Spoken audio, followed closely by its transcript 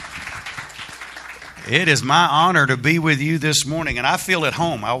It is my honor to be with you this morning, and I feel at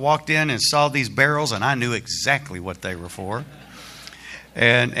home. I walked in and saw these barrels, and I knew exactly what they were for.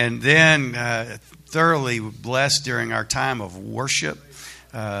 And then thoroughly blessed during our time of worship.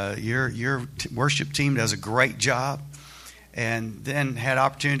 Your worship team does a great job. And then had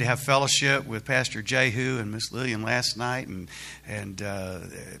opportunity to have fellowship with Pastor Jehu and Miss Lillian last night, and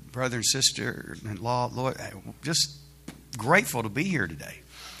brother and sister-in-law. Lord, just grateful to be here today.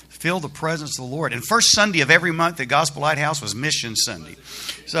 Feel the presence of the Lord. And first Sunday of every month at Gospel Lighthouse was Mission Sunday.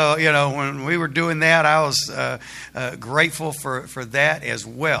 So, when we were doing that, I was grateful for that as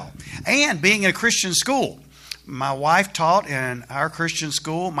well. And being in a Christian school. My wife taught in our Christian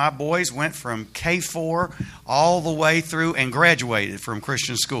school. My boys went from K4 all the way through and graduated from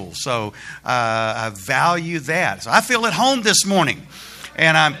Christian school. So I value that. So I feel at home this morning.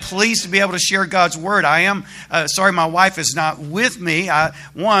 And I'm pleased to be able to share God's Word. I am sorry my wife is not with me. I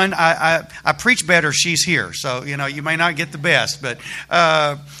preach better. She's here. So, you may not get the best. But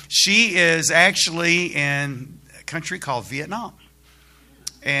she is actually in a country called Vietnam.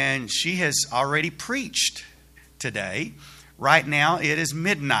 And she has already preached today. Right now, it is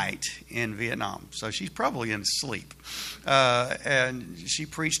midnight in Vietnam. So she's probably in sleep. And she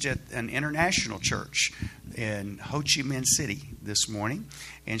preached at an international church in Ho Chi Minh City this morning.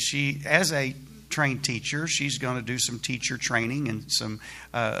 And she, as a trained teacher, she's going to do some teacher training in some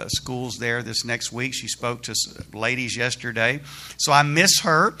schools there this next week. She spoke to ladies yesterday. So I miss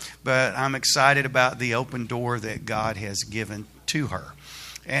her, but I'm excited about the open door that God has given to her.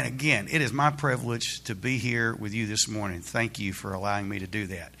 And again, it is my privilege to be here with you this morning. Thank you for allowing me to do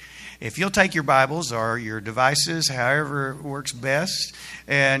that. If you'll take your Bibles or your devices, however works best,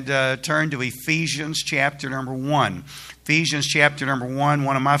 and turn to Ephesians chapter number 1. Ephesians chapter number 1,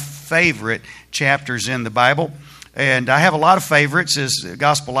 one of my favorite chapters in the Bible. And I have a lot of favorites, as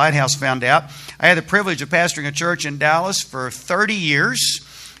Gospel Lighthouse found out. I had the privilege of pastoring a church in Dallas for 30 years.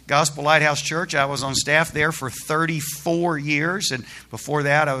 Gospel Lighthouse Church. I was on staff there for 34 years. And before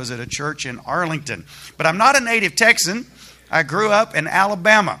that, I was at a church in Arlington. But I'm not a native Texan. I grew up in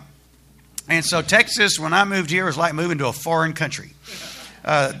Alabama. And so Texas, when I moved here, was like moving to a foreign country.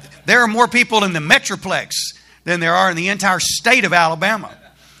 There are more people in the Metroplex than there are in the entire state of Alabama.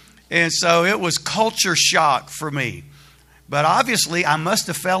 And so it was culture shock for me. But obviously, I must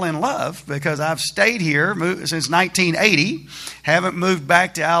have fell in love because I've stayed here since 1980. Haven't moved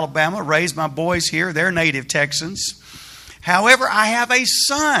back to Alabama. Raised my boys here. They're native Texans. However, I have a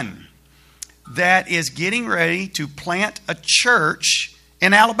son that is getting ready to plant a church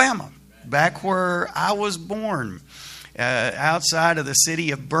in Alabama, back where I was born, outside of the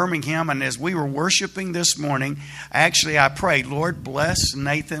city of Birmingham. And as we were worshiping this morning, I prayed, Lord, bless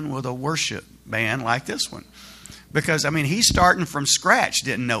Nathan with a worship band like this one. Because, he's starting from scratch.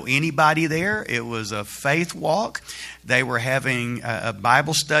 Didn't know anybody there. It was a faith walk. They were having a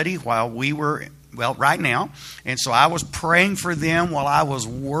Bible study while we were, right now. And so I was praying for them while I was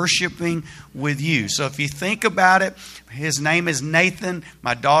worshiping with you. So if you think about it, his name is Nathan.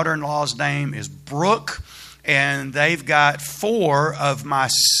 My daughter-in-law's name is Brooke. And they've got 4 of my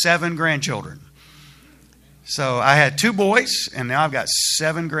 7 grandchildren. So I had 2 boys, and now I've got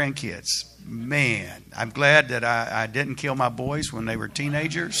 7 grandkids. Man, I'm glad that I didn't kill my boys when they were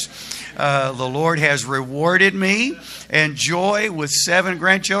teenagers. The Lord has rewarded me and joy with 7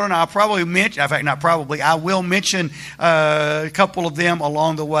 grandchildren. I'll probably mention, in fact, not probably, I will mention a couple of them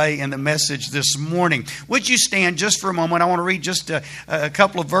along the way in the message this morning. Would you stand just for a moment? I want to read just a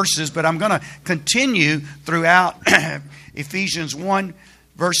couple of verses, but I'm going to continue throughout Ephesians 1,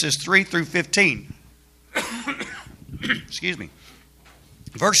 verses 3 through 15. Excuse me.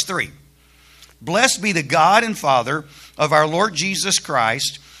 Verse 3. Blessed be the God and Father of our Lord Jesus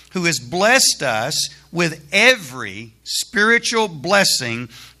Christ, who has blessed us with every spiritual blessing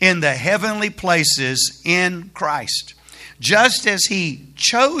in the heavenly places in Christ, just as He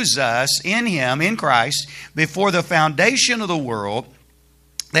chose us in Him, in Christ, before the foundation of the world,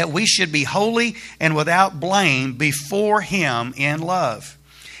 that we should be holy and without blame before Him in love,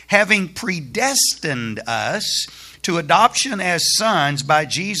 having predestined us to adoption as sons by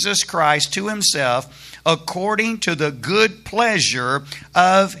Jesus Christ to Himself, according to the good pleasure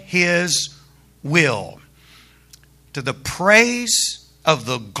of His will, to the praise of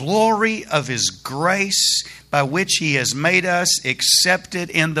the glory of His grace, by which He has made us accepted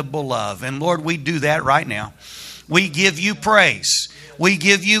in the beloved. And Lord, we do that right now. We give You praise. We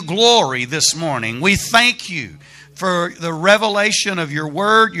give You glory this morning. We thank You for the revelation of Your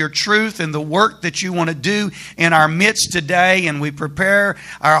word, Your truth, and the work that You want to do in our midst today. And we prepare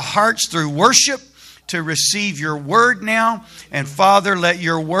our hearts through worship to receive your word now. And Father, let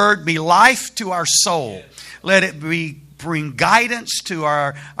your word be life to our soul. Let it bring guidance to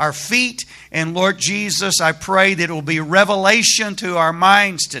our feet. And Lord Jesus, I pray that it will be revelation to our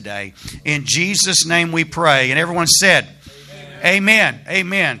minds today. In Jesus' name we pray. And everyone said, Amen.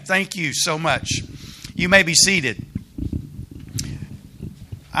 Amen. Thank you so much. You may be seated.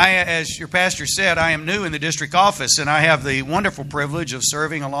 As your pastor said, I am new in the district office, and I have the wonderful privilege of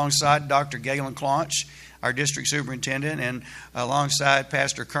serving alongside Dr. Galen Claunch, our district superintendent, and alongside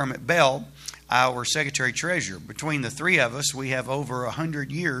Pastor Kermit Bell, our secretary-treasurer. Between the three of us, we have over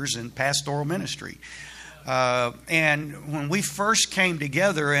 100 years in pastoral ministry. And when we first came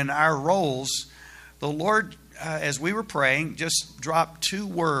together in our roles, the Lord, as we were praying, just dropped two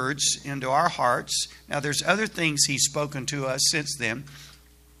words into our hearts. Now, there's other things He's spoken to us since then,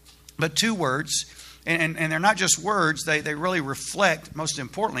 but two words, and they're not just words, they really reflect, most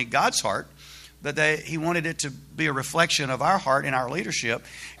importantly, God's heart, but He wanted it to be a reflection of our heart and our leadership,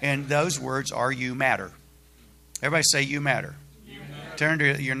 and those words are, you matter. Everybody say, you matter. You matter. Turn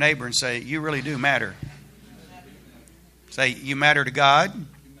to your neighbor and say, you really do matter. Say, you matter to God,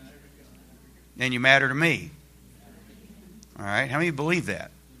 and you matter to me. All right, how many believe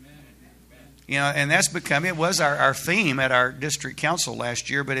that? You know, and that's become, it was our theme at our district council last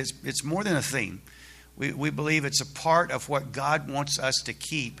year, but it's more than a theme. We believe it's a part of what God wants us to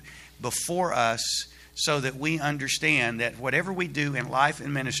keep before us so that we understand that whatever we do in life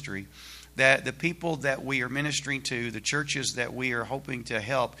and ministry, that the people that we are ministering to, the churches that we are hoping to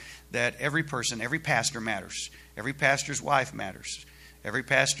help, that every person, every pastor matters. Every pastor's wife matters. Every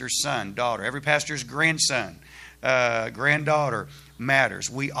pastor's son, daughter, every pastor's grandson, granddaughter matters.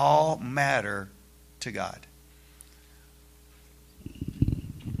 We all matter to God.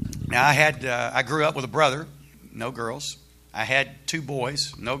 Now, I grew up with a brother, no girls. I had two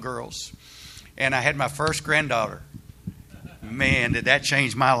boys, no girls. And I had my first granddaughter. Man, did that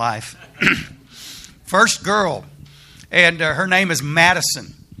change my life. First girl. And her name is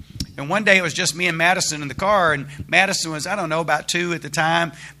Madison. And one day it was just me and Madison in the car. And Madison was, I don't know, about 2 at the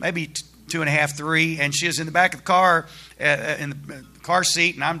time, maybe 2.5, 3. And she was in the back of the car, in the car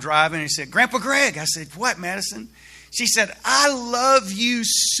seat, and I'm driving. And he said, Grandpa Greg. I said, what, Madison? She said, I love you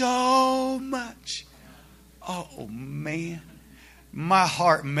so much. Oh, man. My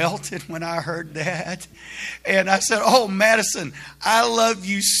heart melted when I heard that. And I said, oh, Madison, I love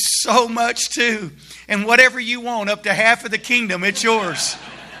you so much too. And whatever you want, up to half of the kingdom, it's yours.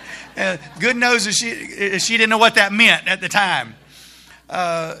 Good knows that she didn't know what that meant at the time.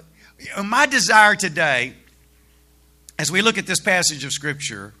 My desire today, as we look at this passage of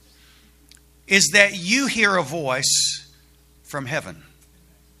Scripture, is that you hear a voice from heaven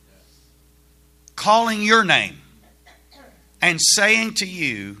calling your name and saying to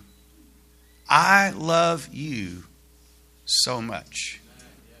you, I love you so much.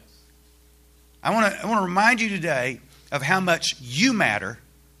 I want to remind you today of how much you matter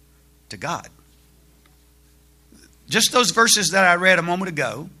to God. Just those verses that I read a moment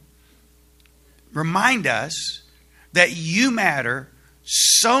ago remind us that you matter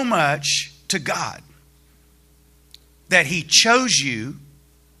so much to God, that He chose you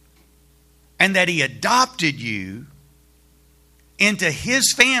and that He adopted you into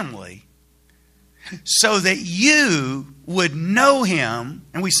His family so that you would know Him.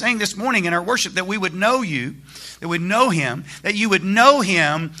 And we sang this morning in our worship that we would know you, that we'd know Him, that you would know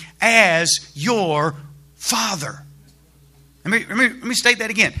Him as your Father. Let me state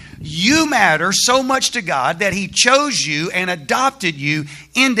that again. You matter so much to God that He chose you and adopted you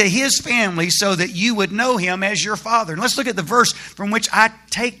into His family so that you would know Him as your Father. And let's look at the verse from which I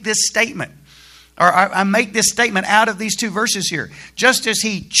take this statement. Or I make this statement out of these two verses here. Just as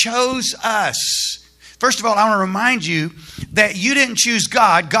He chose us. First of all, I want to remind you that you didn't choose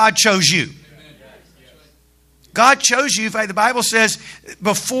God. God chose you. God chose you. The Bible says,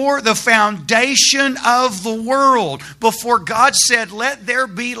 before the foundation of the world, before God said, let there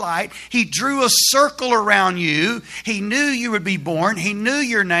be light, He drew a circle around you. He knew you would be born. He knew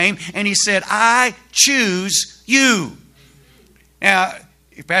your name. And He said, I choose you. Now,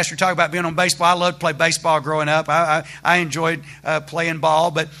 Pastor talked about being on baseball. I loved to play baseball growing up. I enjoyed playing ball.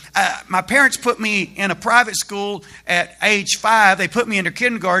 But my parents put me in a private school at age 5. They put me into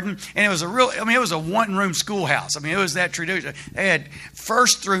kindergarten, and it was it was a one-room schoolhouse. It was that tradition. They had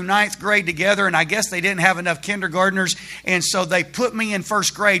 1st through 9th grade together, and I guess they didn't have enough kindergartners, and so they put me in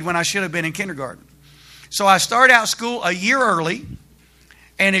 1st grade when I should have been in kindergarten. So I started out school a year early,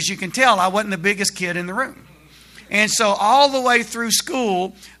 and as you can tell, I wasn't the biggest kid in the room. And so all the way through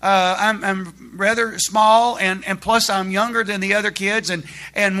school, I'm rather small, and plus I'm younger than the other kids.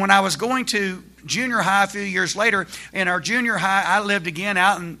 And when I was going to junior high a few years later. In our junior high, I lived again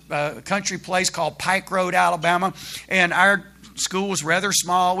out in a country place called Pike Road, Alabama. And our school was rather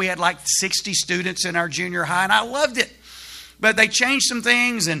small. We had like 60 students in our junior high, and I loved it. But they changed some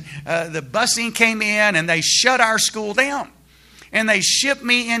things, and the busing came in, and they shut our school down. And they shipped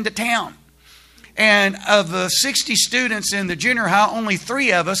me into town. And of the 60 students in the junior high, only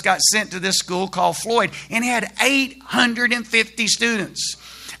 3 of us got sent to this school called Floyd. And it had 850 students.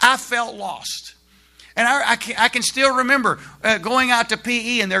 I felt lost. And I can still remember going out to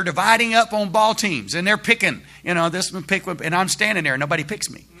PE, and they're dividing up on ball teams. And they're picking, this one pick, and I'm standing there and nobody picks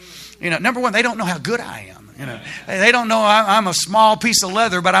me. Number one, they don't know how good I am. They don't know I'm a small piece of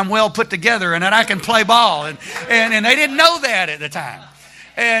leather, but I'm well put together and that I can play ball. And they didn't know that at the time.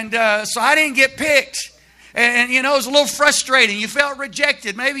 And so I didn't get picked. And it was a little frustrating. You felt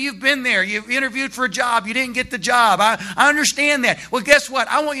rejected. Maybe you've been there. You've interviewed for a job. You didn't get the job. I understand that. Well, guess what?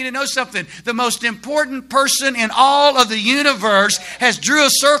 I want you to know something. The most important person in all of the universe has drew a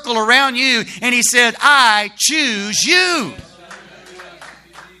circle around you, and he said, I choose you.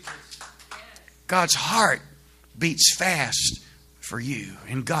 God's heart beats fast for you.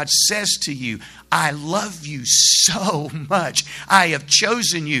 And God says to you, I love you so much. I have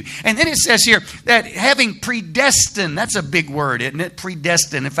chosen you. And then it says here that having predestined, that's a big word, isn't it?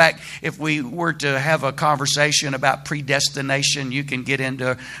 Predestined. In fact, if we were to have a conversation about predestination, you can get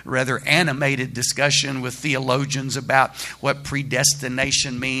into a rather animated discussion with theologians about what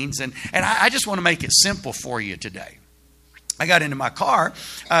predestination means. And I just want to make it simple for you today. I got into my car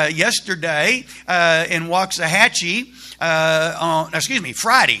yesterday in Waxahachie.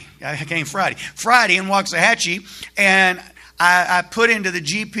 Friday. I came Friday. Friday in Waxahachie, and I put into the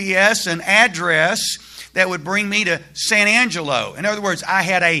GPS an address that would bring me to San Angelo. In other words, I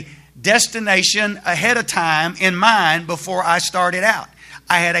had a destination ahead of time in mind before I started out.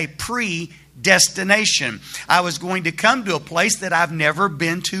 I had a predestination. I was going to come to a place that I've never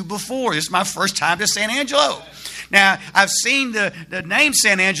been to before. This is my first time to San Angelo. Now, I've seen the name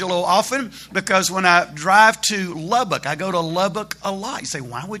San Angelo often because when I drive to Lubbock, I go to Lubbock a lot. You say,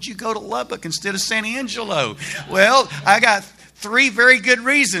 why would you go to Lubbock instead of San Angelo? Well, I got 3 very good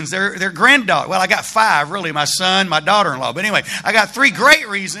reasons. They're granddaughter. Well, I got 5, really. My son, my daughter-in-law. But anyway, I got 3 great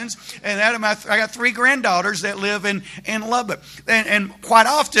reasons. And I got 3 granddaughters that live in Lubbock. And quite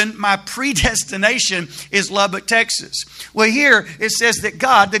often, my predestination is Lubbock, Texas. Well, here it says that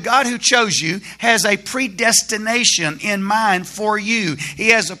God, the God who chose you, has a predestination in mind for you. He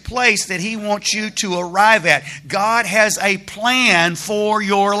has a place that He wants you to arrive at. God has a plan for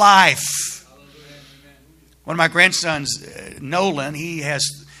your life. One of my grandsons, Nolan, he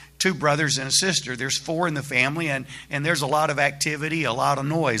has 2 brothers and a sister. There's 4 in the family, and there's a lot of activity, a lot of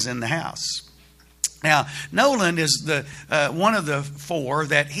noise in the house. Now, Nolan is the one of the 4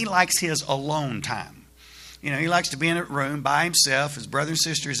 that he likes his alone time. He likes to be in a room by himself. His brother and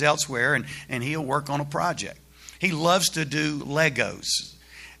sister is elsewhere, and he'll work on a project. He loves to do Legos.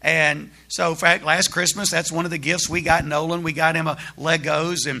 And so, in fact, last Christmas, that's one of the gifts we got Nolan. We got him a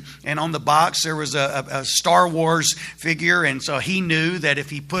Legos, and on the box there was a Star Wars figure. And so he knew that if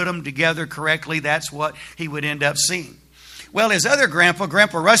he put them together correctly, that's what he would end up seeing. Well, his other Grandpa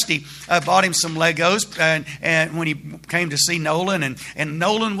Rusty, bought him some Legos, and when he came to see Nolan, and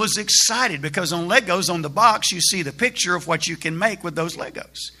Nolan was excited because on Legos, on the box, you see the picture of what you can make with those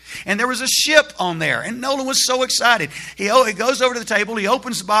Legos. And there was a ship on there, and Nolan was so excited. He goes over to the table, he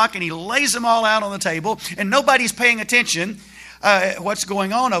opens the box, and he lays them all out on the table, and nobody's paying attention what's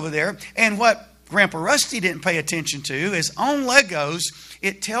going on over there. And what Grandpa Rusty didn't pay attention to is on Legos,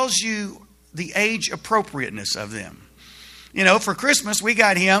 it tells you the age appropriateness of them. For Christmas, we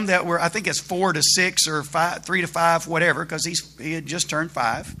got him that were, I think it's 4 to 6 or 3 to 5, whatever, because he had just turned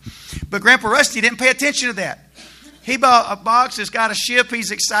 5. But Grandpa Rusty didn't pay attention to that. He bought a box that's got a ship.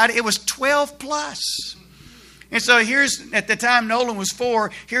 He's excited. It was 12 plus. And so at the time Nolan was 4,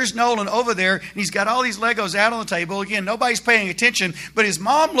 here's Nolan over there, and he's got all these Legos out on the table. Again, nobody's paying attention, but his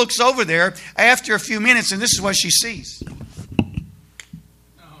mom looks over there after a few minutes, and this is what she sees.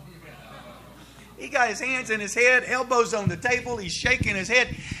 He got his hands in his head, elbows on the table. He's shaking his head.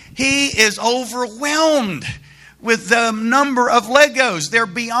 He is overwhelmed with the number of Legos. They're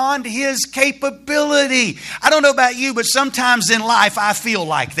beyond his capability. I don't know about you, but sometimes in life I feel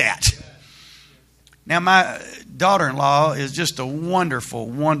like that. Now, my daughter-in-law is just a wonderful,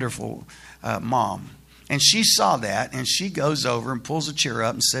 wonderful mom. And she saw that, and she goes over and pulls a chair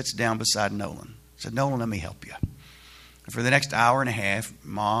up and sits down beside Nolan. I said, Nolan, let me help you. For the next hour and a half,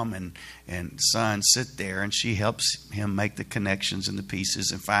 mom and son sit there, and she helps him make the connections and the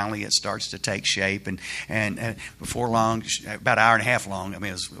pieces. And finally, it starts to take shape. And before long, about an hour and a half long, I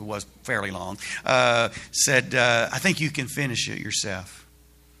mean, it was fairly long, said, I think you can finish it yourself.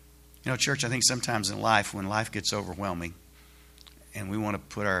 You know, church, I think sometimes in life, when life gets overwhelming and we want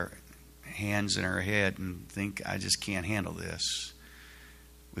to put our hands in our head and think, I just can't handle this,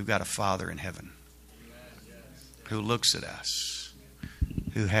 we've got a Father in heaven who looks at us,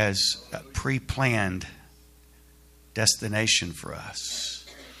 who has a pre-planned destination for us.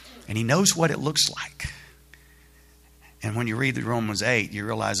 And He knows what it looks like. And when you read the Romans 8, you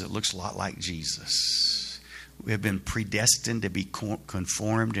realize it looks a lot like Jesus. We have been predestined to be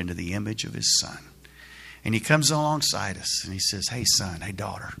conformed into the image of His Son. And He comes alongside us and He says, hey, son, hey,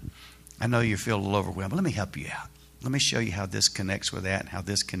 daughter, I know you feel a little overwhelmed, but let me help you out. Let me show you how this connects with that and how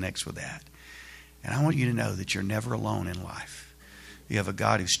this connects with that. And I want you to know that you're never alone in life. You have a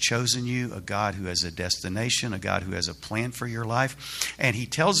God who's chosen you, a God who has a destination, a God who has a plan for your life. And He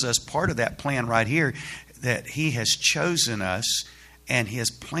tells us part of that plan right here, that He has chosen us, and His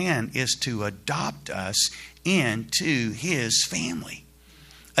plan is to adopt us into His family.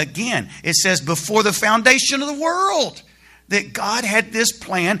 Again, it says before the foundation of the world, that God had this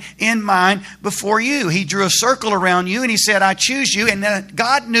plan in mind before you. He drew a circle around you and He said, I choose you. And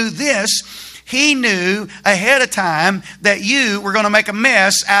God knew this. He knew ahead of time that you were going to make a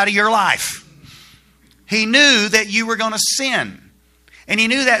mess out of your life. He knew that you were going to sin. And He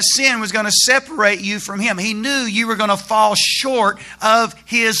knew that sin was going to separate you from Him. He knew you were going to fall short of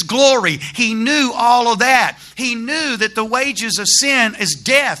His glory. He knew all of that. He knew that the wages of sin is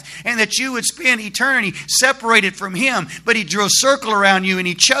death and that you would spend eternity separated from Him. But He drew a circle around you and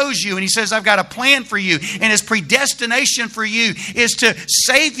He chose you. And He says, I've got a plan for you. And His predestination for you is to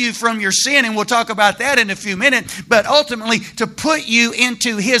save you from your sin. And we'll talk about that in a few minutes. But ultimately, to put you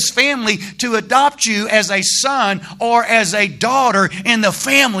into His family, to adopt you as a son or as a daughter in the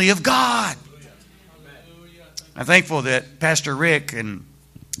family of God. I'm thankful that Pastor Rick and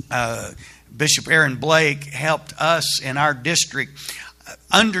Bishop Aaron Blake helped us in our district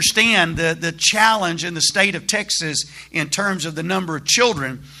understand the challenge in the state of Texas in terms of the number of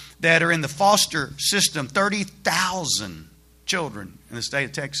children that are in the foster system. 30,000 children in the state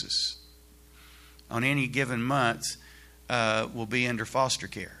of Texas on any given month will be under foster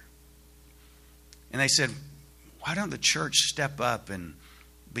care. And they said, why don't the church step up and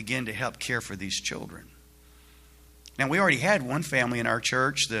begin to help care for these children? Now, we already had one family in our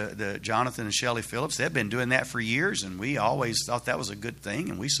church, the Jonathan and Shelley Phillips. They've been doing that for years, and we always thought that was a good thing,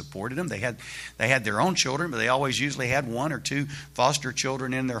 and we supported them. They had their own children, but they always usually had one or two foster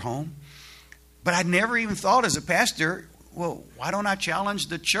children in their home. But I'd never even thought as a pastor, well, why don't I challenge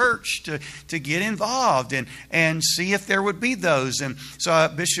the church to get involved and see if there would be those? And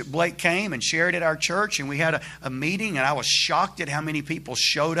so Bishop Blake came and shared at our church, and we had a meeting, and I was shocked at how many people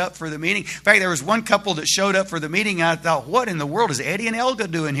showed up for the meeting. In fact, there was one couple that showed up for the meeting, and I thought, what in the world is Eddie and Elga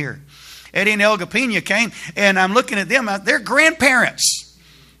doing here? Eddie and Elga Pena came, and I'm looking at them. They're grandparents.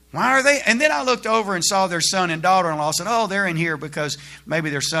 Why are they? And then I looked over and saw their son and daughter-in-law. I said, oh, they're in here because maybe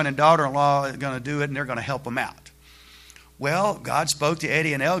their son and daughter-in-law are going to do it, and they're going to help them out. Well, God spoke to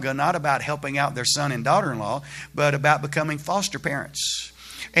Eddie and Elga not about helping out their son and daughter-in-law, but about becoming foster parents.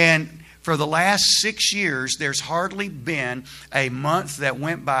 And for the last 6 years, there's hardly been a month that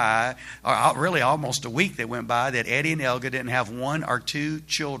went by, or really almost a week that went by, that Eddie and Elga didn't have one or two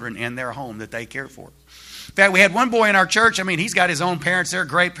children in their home that they cared for. In fact, we had one boy in our church. I mean, he's got his own parents. They're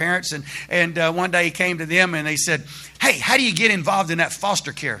great parents. And one day he came to them and they said, hey, how do you get involved in that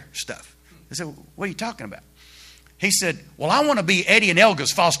foster care stuff? They said, what are you talking about? He said, well, I want to be Eddie and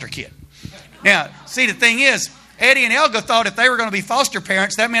Elga's foster kid. Now, see, the thing is, Eddie and Elga thought if they were going to be foster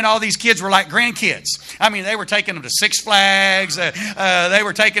parents, that meant all these kids were like grandkids. I mean, they were taking them to Six Flags. They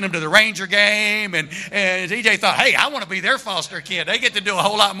were taking them to the Ranger game. And DJ thought, hey, I want to be their foster kid. They get to do a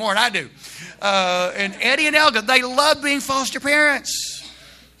whole lot more than I do. And Eddie and Elga, they love being foster parents.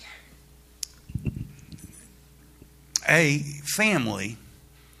 A family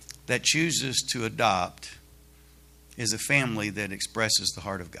that chooses to adopt is a family that expresses the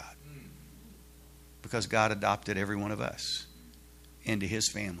heart of God. Because God adopted every one of us into His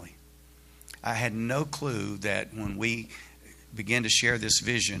family. I had no clue that when we began to share this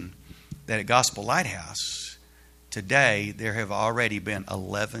vision, that at Gospel Lighthouse, today there have already been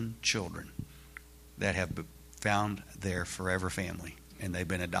 11 children that have found their forever family, and they've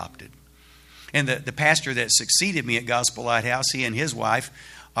been adopted. And the pastor that succeeded me at Gospel Lighthouse, he and his wife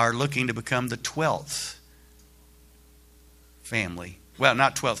are looking to become the 12th family. Well,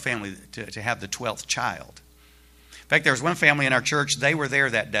 not 12th family, to have the 12th child. In fact, there was one family in our church. They were there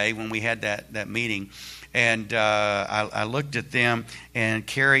that day when we had that meeting. And I looked at them, and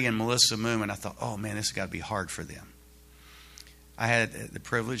Carrie and Melissa Moon, and I thought, oh, man, this has got to be hard for them. I had the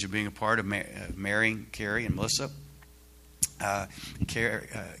privilege of being a part of marrying Carrie and Melissa.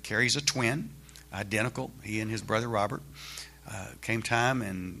 Carrie's a twin, identical. He and his brother Robert. Came time,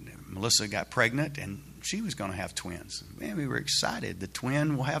 and Melissa got pregnant, and she was going to have twins. Man, we were excited. The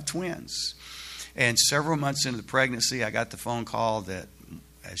twin will have twins. And several months into the pregnancy, I got the phone call that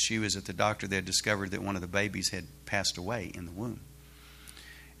as she was at the doctor, they had discovered that one of the babies had passed away in the womb.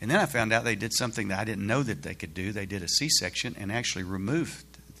 And then I found out they did something that I didn't know that they could do. They did a C-section and actually removed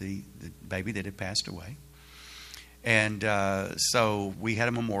the baby that had passed away. And so we had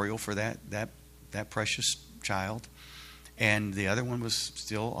a memorial for that precious child. And the other one was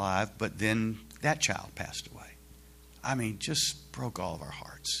still alive, but then that child passed away. I mean, just broke all of our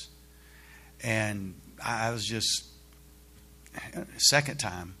hearts. And I was just, second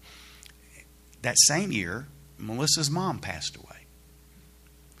time, that same year, Melissa's mom passed away.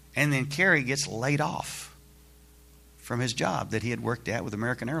 And then Carrie gets laid off from his job that he had worked at with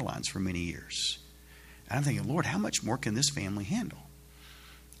American Airlines for many years. And I'm thinking, Lord, how much more can this family handle?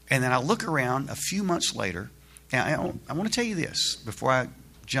 And then I look around a few months later. Now, I want to tell you this before I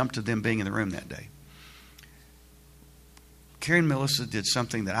jump to them being in the room that day. Carrie and Melissa did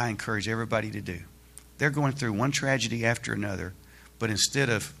something that I encourage everybody to do. They're going through one tragedy after another, but instead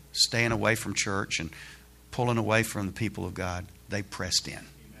of staying away from church and pulling away from the people of God, they pressed in.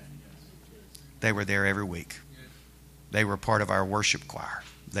 They were there every week. They were part of our worship choir.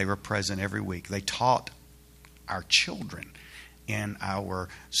 They were present every week. They taught our children in our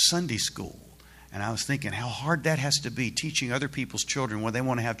Sunday school. And I was thinking how hard that has to be, teaching other people's children when they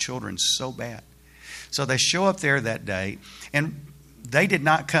want to have children so bad. So they show up there that day, and they did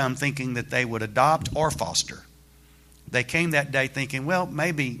not come thinking that they would adopt or foster. They came that day thinking, well,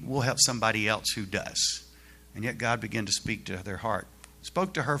 maybe we'll help somebody else who does. And yet God began to speak to their heart.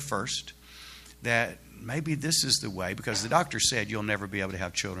 Spoke to her first that maybe this is the way, because the doctor said you'll never be able to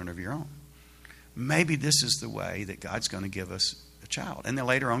have children of your own. Maybe this is the way that God's going to give us a child. And then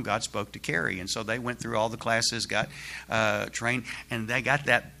later on, God spoke to Carrie. And so they went through all the classes, got trained, and they got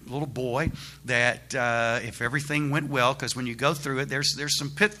that little boy that if everything went well, because when you go through it, there's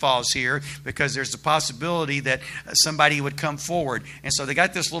some pitfalls here, because there's the possibility that somebody would come forward. And so they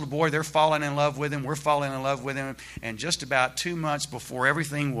got this little boy. They're falling in love with him. We're falling in love with him. And just about 2 months before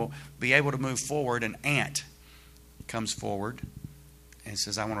everything will be able to move forward, an aunt comes forward and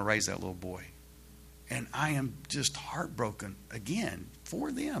says, I want to raise that little boy. And I am just heartbroken again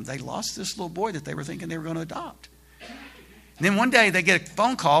for them. They lost this little boy that they were thinking they were going to adopt. And then one day they get a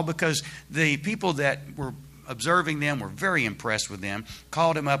phone call because the people that were observing them were very impressed with them,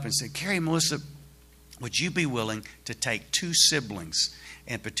 called him up and said, Carrie, Melissa, would you be willing to take 2 siblings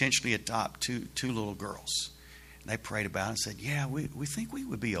and potentially adopt two little girls? And they prayed about it and said, yeah, we think we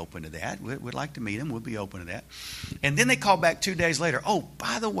would be open to that. We'd like to meet them. We'd be open to that. And then they called back 2 days later. Oh,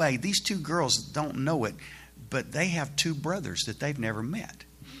 by the way, these 2 girls don't know it, but they have 2 brothers that they've never met.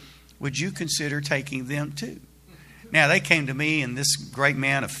 Would you consider taking them too? Now, they came to me, and this great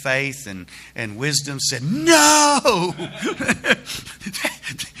man of faith and wisdom said, no!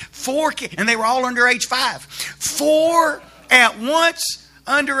 4 kids, and they were all under age 5. 4 at once?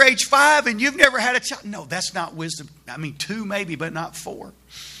 Under age 5, and you've never had a child? No, that's not wisdom. I mean, 2 maybe, but not 4. Well,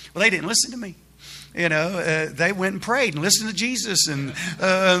 they didn't listen to me. You know, they went and prayed and listened to Jesus, and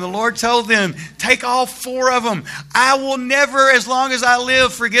the Lord told them, take all 4 of them. I will never, as long as I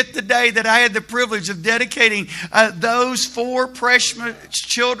live, forget the day that I had the privilege of dedicating those 4 precious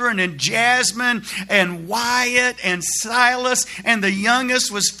children, and Jasmine and Wyatt and Silas, and the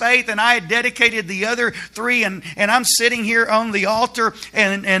youngest was Faith, and I had dedicated the other 3, and I'm sitting here on the altar,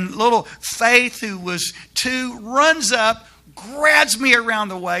 and little Faith, who was 2, runs up, grabs me around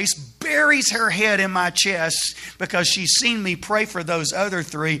the waist, buries her head in my chest because she's seen me pray for those other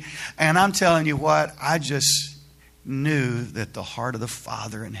 3. And I'm telling you what, I just knew that the heart of the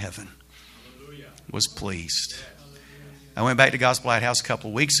Father in heaven was pleased. I went back to Gospel Lighthouse a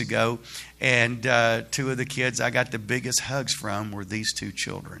couple of weeks ago, and 2 of the kids I got the biggest hugs from were these 2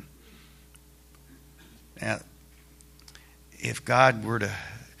 children. Now, if God were to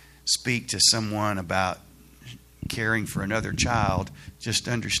speak to someone about caring for another child, just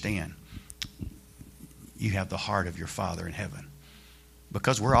understand you have the heart of your Father in heaven,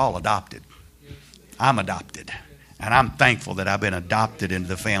 because we're all adopted. I'm adopted, and I'm thankful that I've been adopted into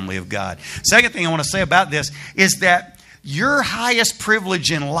the family of God. Second thing I want to say about this is that your highest privilege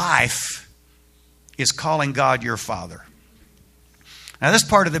in life is calling God your Father. Now, this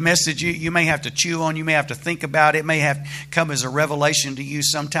part of the message you may have to chew on. You may have to think about it. It may have come as a revelation to you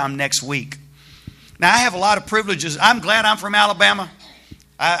sometime next week. Now, I have a lot of privileges. I'm glad I'm from Alabama.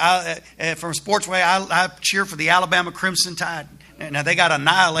 From Sportsway, I cheer for the Alabama Crimson Tide. Now, they got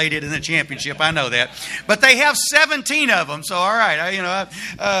annihilated in the championship. I know that. But they have 17 of them. So, all right.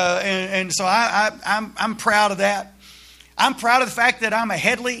 So I'm proud of that. I'm proud of the fact that I'm a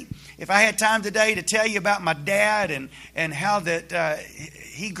Headley. If I had time today to tell you about my dad and how that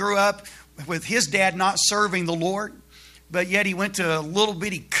he grew up with his dad not serving the Lord, but yet he went to a little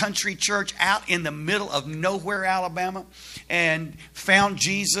bitty country church out in the middle of nowhere, Alabama, and found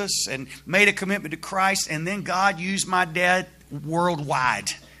Jesus and made a commitment to Christ. And then God used my dad worldwide.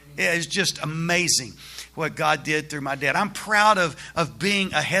 It's just amazing what God did through my dad. I'm proud of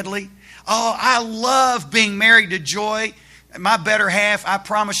being a Headley. Oh, I love being married to Joy. My better half, I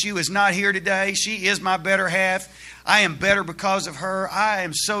promise you, is not here today. She is my better half. I am better because of her. I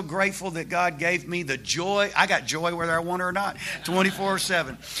am so grateful that God gave me the joy. I got joy whether I want her or not,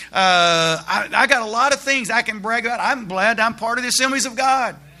 24/7. I got a lot of things I can brag about. I'm glad I'm part of the Assemblies of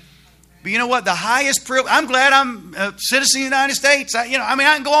God. But you know what? The highest privilege, I'm glad I'm a citizen of the United States. I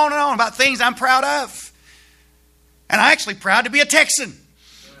can go on and on about things I'm proud of. And I'm actually proud to be a Texan,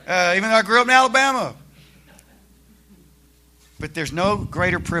 even though I grew up in Alabama. But there's no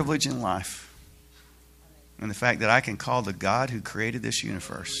greater privilege in life than the fact that I can call the God who created this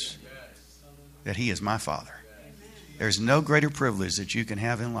universe, that He is my Father. There's no greater privilege that you can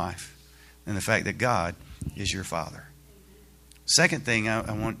have in life than the fact that God is your Father. Second thing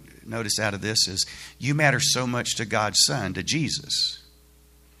I want to notice out of this is you matter so much to God's Son, to Jesus,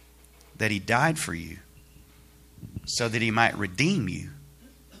 that He died for you so that He might redeem you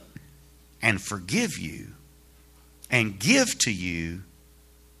and forgive you and give to you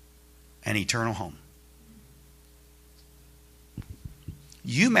an eternal home.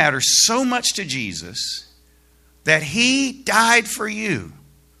 You matter so much to Jesus that He died for you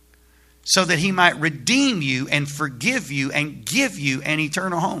so that He might redeem you and forgive you and give you an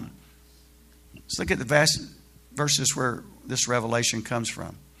eternal home. Let's look at the verses where this revelation comes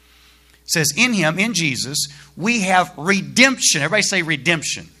from. It says, in Him, in Jesus, we have redemption. Everybody say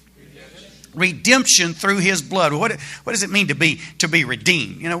redemption. Redemption through His blood. What does it mean to be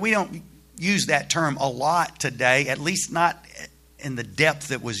redeemed? We don't use that term a lot today, at least not in the depth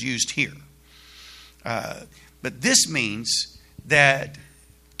that was used here. But this means that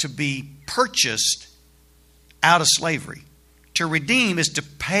to be purchased out of slavery. To redeem is to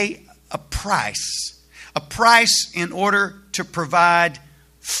pay a price in order to provide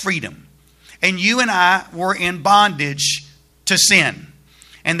freedom. And you and I were in bondage to sin.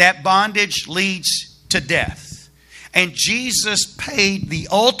 And that bondage leads to death. And Jesus paid the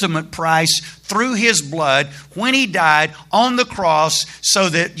ultimate price through His blood when He died on the cross so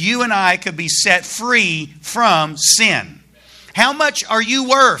that you and I could be set free from sin. How much are you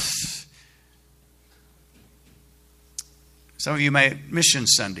worth? Some of you may, Mission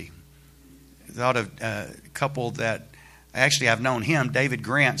Sunday, thought of a couple that, actually I've known him, David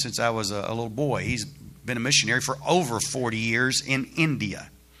Grant, since I was a little boy. He's been a missionary for over 40 years in India.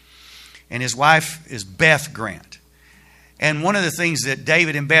 And his wife is Beth Grant. And one of the things that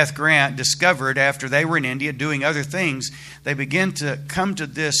David and Beth Grant discovered after they were in India doing other things, they began to come to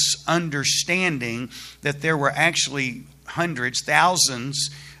this understanding that there were actually hundreds, thousands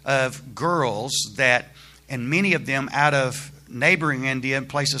of girls that, and many of them out of neighboring India and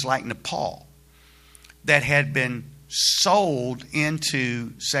places like Nepal, that had been sold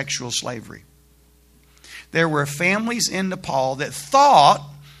into sexual slavery. There were families in Nepal that thought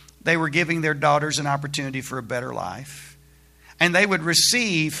they were giving their daughters an opportunity for a better life, and they would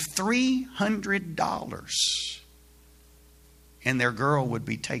receive $300 and their girl would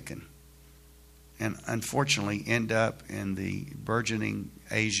be taken and unfortunately end up in the burgeoning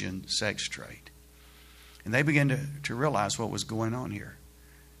Asian sex trade. And they began to realize what was going on here.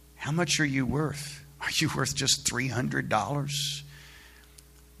 How much are you worth? Are you worth just $300?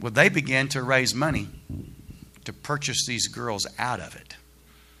 Well, they began to raise money to purchase these girls out of it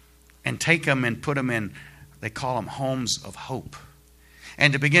and take them and put them in, they call them homes of hope.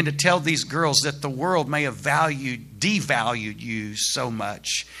 And to begin to tell these girls that the world may have devalued you so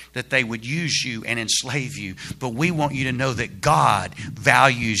much that they would use you and enslave you. But we want you to know that God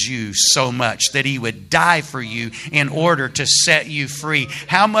values you so much that He would die for you in order to set you free.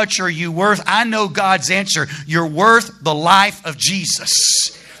 How much are you worth? I know God's answer. You're worth the life of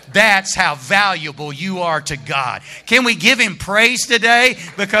Jesus. That's how valuable you are to God. Can we give Him praise today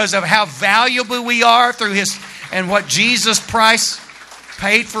because of how valuable we are through His and what Jesus Christ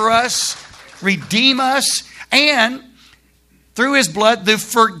paid for us, redeem us, and through His blood, the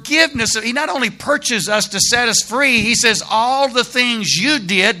forgiveness. He not only purchased us to set us free, He says all the things you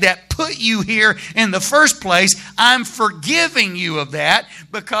did that put you here in the first place, I'm forgiving you of that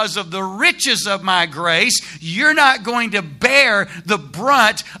because of the riches of my grace. You're not going to bear the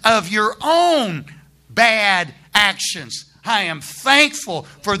brunt of your own bad actions. I am thankful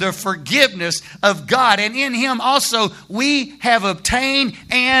for the forgiveness of God. And in Him also we have obtained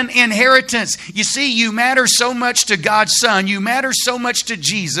an inheritance. You see, you matter so much to God's Son. You matter so much to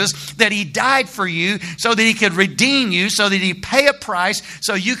Jesus that He died for you so that He could redeem you, so that He pay a price,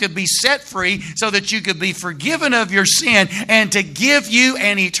 so you could be set free, so that you could be forgiven of your sin, and to give you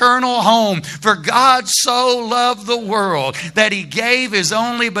an eternal home. For God so loved the world that He gave His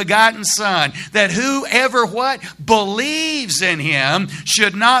only begotten Son, that whoever what? Believes in Him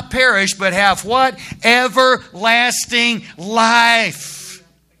should not perish, but have what? Everlasting life.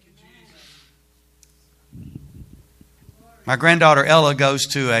 My granddaughter Ella goes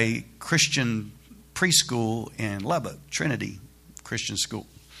to a Christian preschool in Lubbock, Trinity Christian School.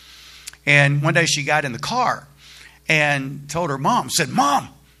 And one day she got in the car and told her mom, said, "Mom,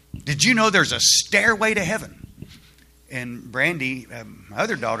 did you know there's a stairway to heaven?" And Brandy, my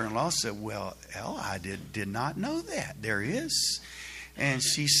other daughter-in-law, said, "Well, Ella, I did not know that. There is." And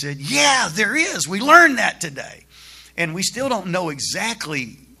she said, "Yeah, there is. We learned that today." And we still don't know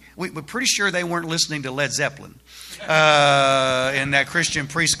exactly. We're pretty sure they weren't listening to Led Zeppelin in that Christian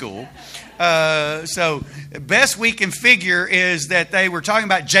preschool. So best we can figure is that they were talking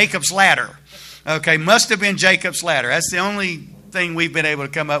about Jacob's ladder. Okay, must have been Jacob's ladder. That's the only thing we've been able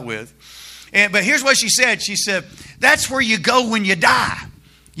to come up with. But here's what she said. She said, "That's where you go when you die.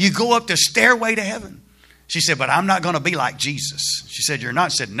 You go up the stairway to heaven." She said, "But I'm not going to be like Jesus." She said, "You're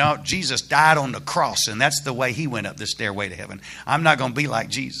not?" She said, "No, Jesus died on the cross, and that's the way He went up the stairway to heaven. I'm not going to be like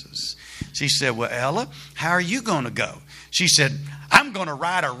Jesus." She said, "Well, Ella, how are you going to go?" She said, "I'm going to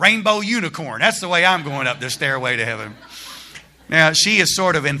ride a rainbow unicorn. That's the way I'm going up the stairway to heaven." Now, she is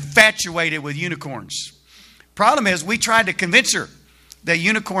sort of infatuated with unicorns. Problem is, we tried to convince her that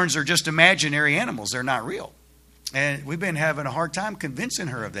unicorns are just imaginary animals. They're not real. And we've been having a hard time convincing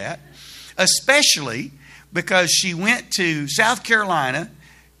her of that, especially because she went to South Carolina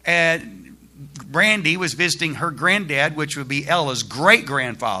and Brandy was visiting her granddad, which would be Ella's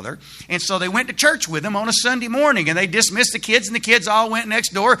great-grandfather. And so they went to church with him on a Sunday morning, and they dismissed the kids, and the kids all went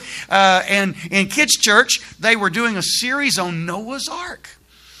next door. And in kids' church, they were doing a series on Noah's Ark.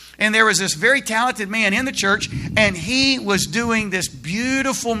 And there was this very talented man in the church, and he was doing this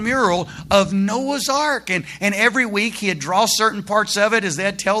beautiful mural of Noah's Ark. And every week he had drawn certain parts of it as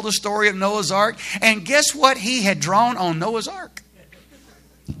they'd tell the story of Noah's Ark. And guess what he had drawn on Noah's Ark?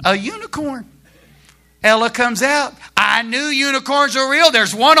 A unicorn. Ella comes out. "I knew unicorns were real.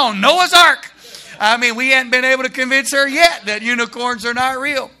 There's one on Noah's Ark." I mean, we hadn't been able to convince her yet that unicorns are not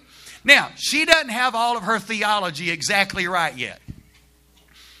real. Now, she doesn't have all of her theology exactly right yet.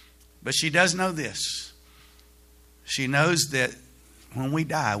 But she does know this. She knows that when we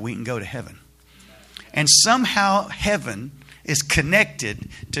die, we can go to heaven. And somehow heaven is connected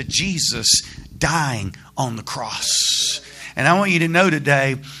to Jesus dying on the cross. And I want you to know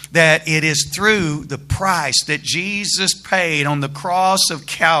today that it is through the price that Jesus paid on the cross of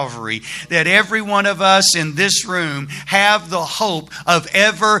Calvary that every one of us in this room have the hope of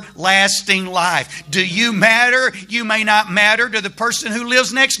everlasting life. Do you matter? You may not matter to the person who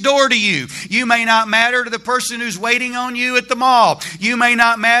lives next door to you. You may not matter to the person who's waiting on you at the mall. You may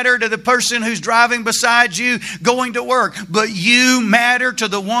not matter to the person who's driving beside you going to work. But you matter to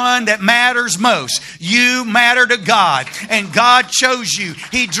the one that matters most. You matter to God. And God chose you.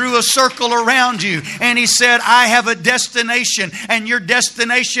 He drew a circle around you. And He said, "I have a destination. And your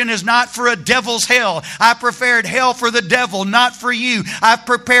destination is not for a devil's hell. I prepared hell for the devil, not for you. I've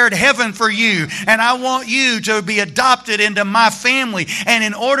prepared heaven for you. And I want you to be adopted into my family. And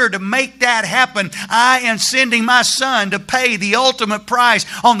in order to make that happen, I am sending my Son to pay the ultimate price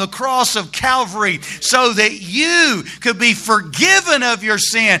on the cross of Calvary so that you could be forgiven of your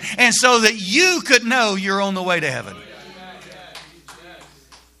sin and so that you could know you're on the way to heaven."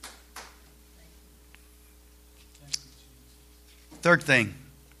 Third thing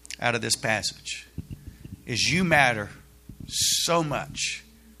out of this passage is you matter so much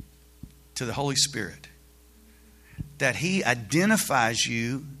to the Holy Spirit that He identifies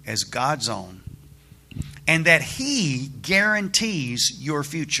you as God's own and that He guarantees your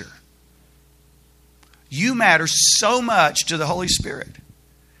future. You matter so much to the Holy Spirit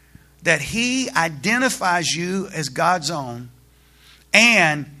that He identifies you as God's own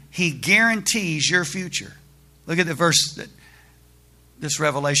and He guarantees your future. Look at the verse that this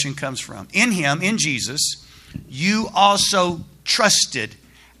revelation comes from. In Him, in Jesus, you also trusted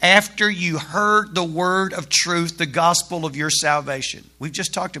after you heard the word of truth, the gospel of your salvation. We've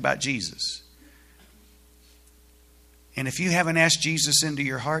just talked about Jesus. And if you haven't asked Jesus into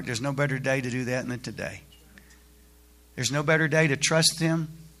your heart, there's no better day to do that than today. There's no better day to trust Him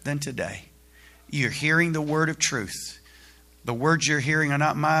than today. You're hearing the word of truth. The words you're hearing are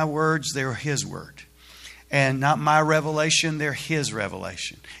not my words, they're His word. And not my revelation, they're His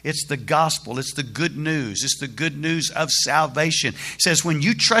revelation. It's the gospel. It's the good news. It's the good news of salvation. It says, when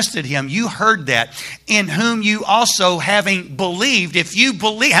you trusted Him, you heard that, in whom you also having believed. If you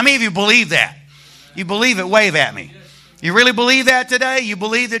believe, how many of you believe that? You believe it? Wave at me. You really believe that today? You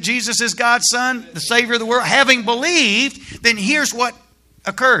believe that Jesus is God's Son, the Savior of the world? Having believed, then here's what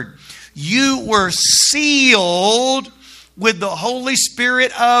occurred. You were sealed with the Holy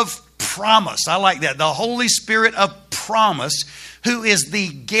Spirit of promise. I like that. The Holy Spirit of promise, who is the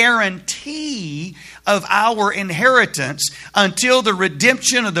guarantee of our inheritance until the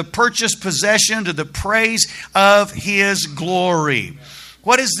redemption of the purchased possession to the praise of His glory.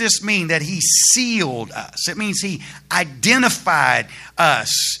 What does this mean that He sealed us? It means He identified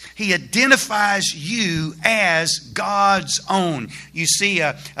us. He identifies you as God's own. You see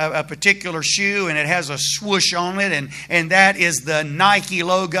a particular shoe and it has a swoosh on it, and that is the Nike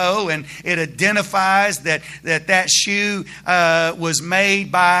logo, and it identifies that shoe was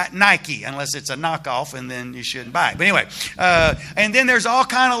made by Nike, unless it's a knockoff, and then you shouldn't buy it. But anyway, and then there's all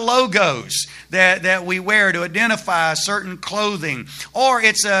kind of logos that we wear to identify certain clothing. Or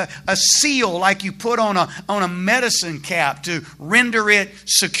it's a seal like you put on a medicine cap to render it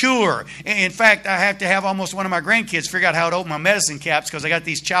secure. In fact, I have to have almost one of my grandkids figure out how to open my medicine caps because I got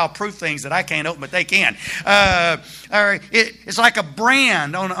these child-proof things that I can't open, but they can. It's like a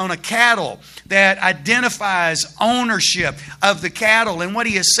brand on a cattle that identifies ownership of the cattle. And what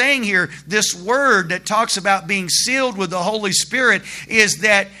he is saying here, this word that talks about being sealed with the Holy Spirit, is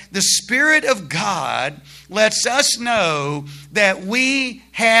that the Spirit of God lets us know that we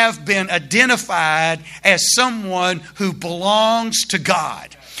have been identified as someone who belongs to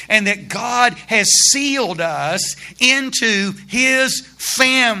God. And that God has sealed us into His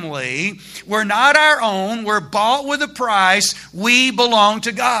family. We're not our own. We're bought with a price. We belong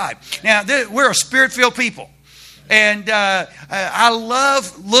to God. Now, we're a Spirit-filled people. And I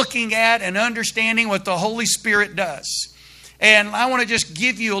love looking at and understanding what the Holy Spirit does. And I want to just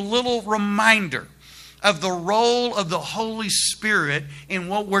give you a little reminder of the role of the Holy Spirit in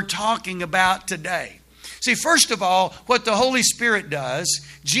what we're talking about today. See, first of all, what the Holy Spirit does,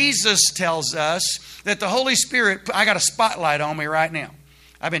 Jesus tells us that the Holy Spirit, I got a spotlight on me right now.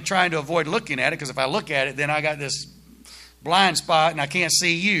 I've been trying to avoid looking at it because if I look at it, then I got this blind spot and I can't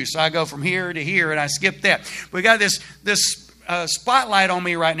see you. So I go from here to here and I skip that. We got this spotlight on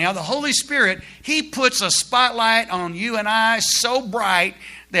me right now. The Holy Spirit, He puts a spotlight on you and I so bright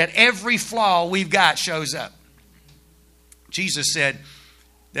that every flaw we've got shows up. Jesus said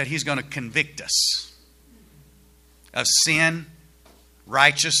that He's going to convict us of sin,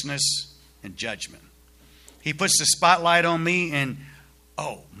 righteousness, and judgment. He puts the spotlight on me and,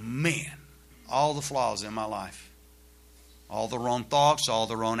 oh man, all the flaws in my life, all the wrong thoughts, all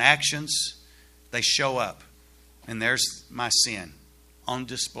the wrong actions, they show up. And there's my sin on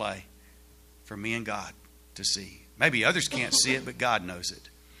display for me and God to see. Maybe others can't see it, but God knows it.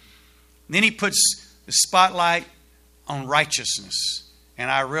 And then He puts the spotlight on righteousness. And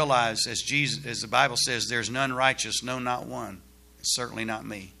I realize, as the Bible says, there's none righteous, no, not one. It's certainly not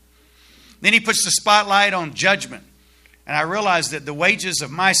me. Then He puts the spotlight on judgment. And I realize that the wages of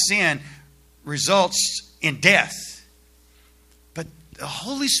my sin results in death. But the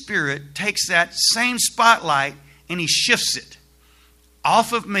Holy Spirit takes that same spotlight and He shifts it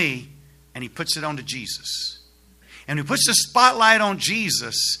off of me and He puts it onto Jesus. And He puts the spotlight on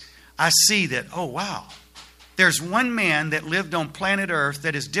Jesus, I see that, oh wow. There's one man that lived on planet Earth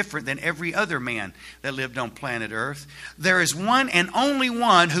that is different than every other man that lived on planet Earth. There is one and only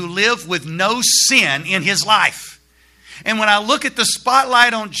one who lived with no sin in his life. And when I look at the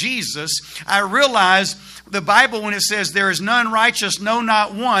spotlight on Jesus, I realize the Bible, when it says there is none righteous, no,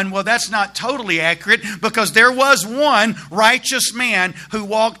 not one, well, that's not totally accurate because there was one righteous man who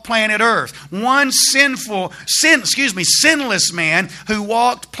walked planet Earth. One sinless man who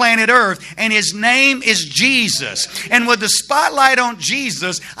walked planet Earth, and His name is Jesus. And with the spotlight on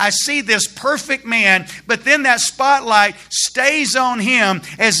Jesus, I see this perfect man, but then that spotlight stays on Him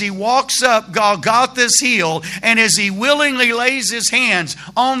as He walks up Golgotha's hill and as He will willingly lays his hands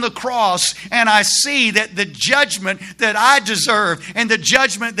on the cross, and I see that the judgment that I deserve and the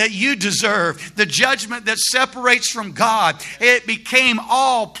judgment that you deserve, the judgment that separates from God, it became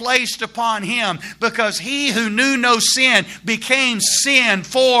all placed upon him, because he who knew no sin became sin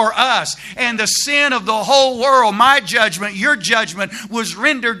for us. And the sin of the whole world, my judgment, your judgment, was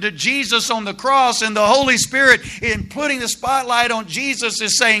rendered to Jesus on the cross. And the Holy Spirit, in putting the spotlight on Jesus,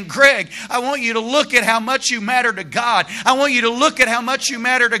 is saying, Greg, I want you to look at how much you matter to God. I want you to look at how much you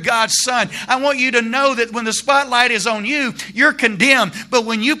matter to God's Son. I want you to know that when the spotlight is on you, you're condemned. But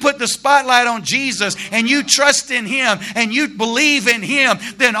when you put the spotlight on Jesus and you trust in him and you believe in him,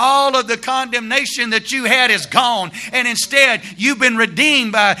 then all of the condemnation that you had is gone. And instead, you've been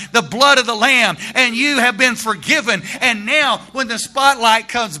redeemed by the blood of the Lamb, and you have been forgiven. And now, when the spotlight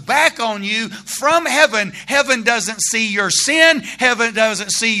comes back on you from heaven, heaven doesn't see your sin. Heaven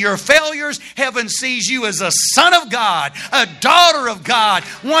doesn't see your failures. Heaven sees you as a son of God, a daughter of God,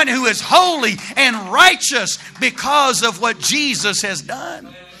 one who is holy and righteous because of what Jesus has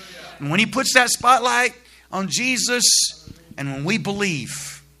done. And when he puts that spotlight on Jesus, and when we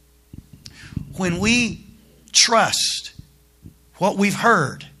believe, when we trust what we've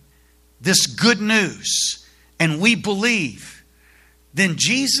heard, this good news, and we believe, then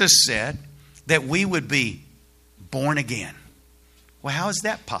Jesus said that we would be born again. Well, how is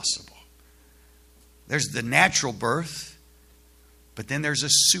that possible? There's the natural birth, but then there's a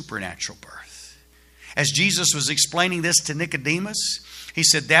supernatural birth. As Jesus was explaining this to Nicodemus, he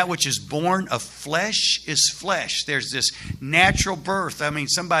said, that which is born of flesh is flesh. There's this natural birth. I mean,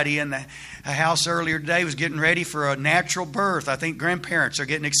 somebody in the house earlier today was getting ready for a natural birth. I think grandparents are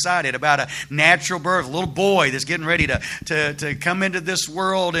getting excited about a natural birth. A little boy that's getting ready to come into this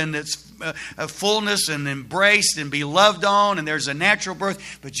world in its fullness and embraced and be loved on. And there's a natural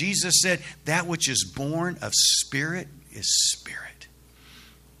birth. But Jesus said, that which is born of spirit is spirit.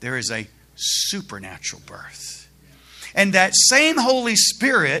 There is a supernatural birth. And that same Holy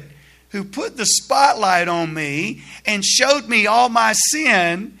Spirit who put the spotlight on me and showed me all my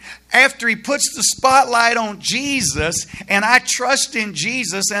sin, after he puts the spotlight on Jesus and I trust in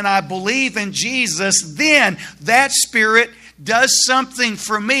Jesus and I believe in Jesus, then that Spirit does something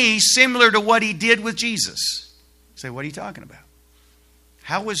for me similar to what he did with Jesus. You say, what are you talking about?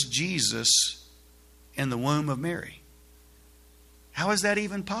 How was Jesus in the womb of Mary? How is that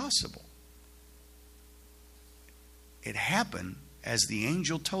even possible? It happened as the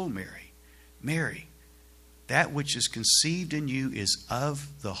angel told Mary, Mary, that which is conceived in you is of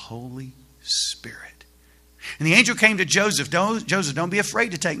the Holy Spirit. And the angel came to Joseph. Joseph, don't be afraid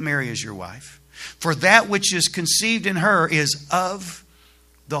to take Mary as your wife, for that which is conceived in her is of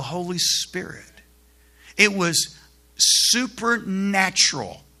the Holy Spirit. It was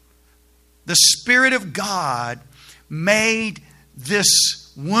supernatural. The Spirit of God made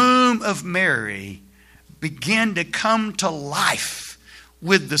this womb of Mary begin to come to life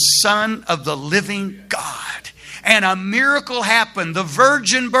with the Son of the living God. And a miracle happened. The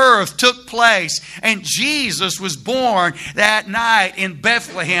virgin birth took place. And Jesus was born that night in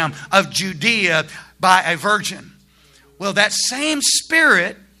Bethlehem of Judea by a virgin. Well, that same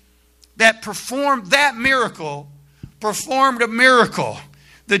Spirit that performed that miracle performed a miracle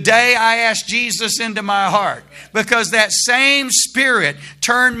the day I asked Jesus into my heart, because that same Spirit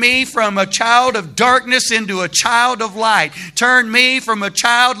turned me from a child of darkness into a child of light, turned me from a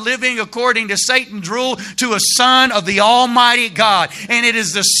child living according to Satan's rule to a son of the Almighty God. And it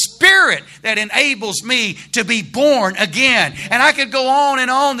is the Spirit that enables me to be born again. And I could go on and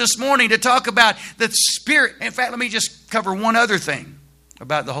on this morning to talk about the Spirit. In fact, let me just cover one other thing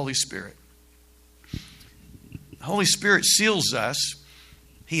about the Holy Spirit. The Holy Spirit seals us.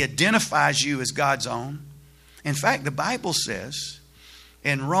 He identifies you as God's own. In fact, the Bible says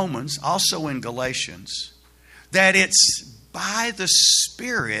in Romans, also in Galatians, that it's by the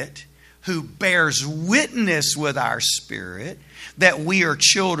Spirit who bears witness with our spirit that we are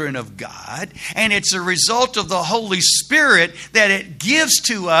children of God. And it's a result of the Holy Spirit that it gives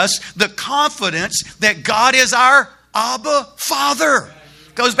to us the confidence that God is our Abba Father.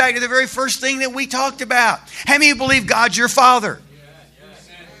 Goes back to the very first thing that we talked about. How many of you believe God's your Father?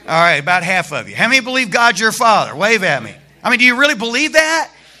 All right, about half of you. How many believe God's your Father? Wave at me. I mean, do you really believe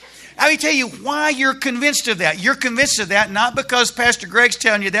that? Let me tell you why you're convinced of that. You're convinced of that not because Pastor Greg's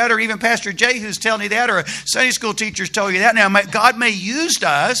telling you that, or even Pastor Jay who's telling you that, or a Sunday school teacher's telling you that. Now, God may use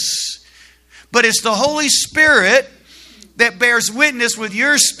us, but it's the Holy Spirit that bears witness with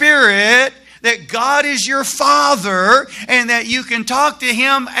your spirit that God is your Father and that you can talk to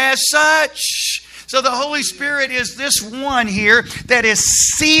Him as such. So the Holy Spirit is this one here that is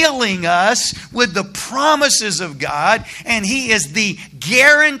sealing us with the promises of God, and He is the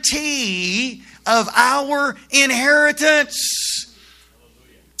guarantee of our inheritance.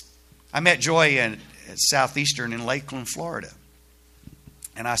 I met Joy at Southeastern in Lakeland, Florida.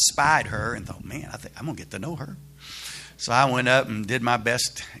 And I spied her and thought, man, I think I'm going to get to know her. So I went up and did my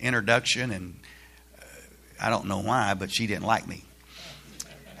best introduction, and I don't know why, but she didn't like me.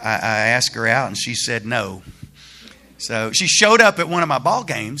 I asked her out, and she said no. So she showed up at one of my ball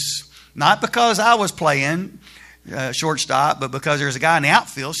games, not because I was playing shortstop, but because there was a guy in the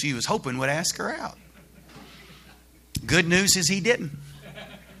outfield she was hoping would ask her out. Good news is he didn't.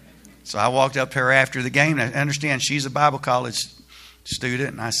 So I walked up to her after the game, and I understand she's a Bible college student,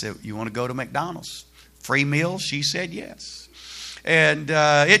 and I said, you want to go to McDonald's? Free meals? She said yes. And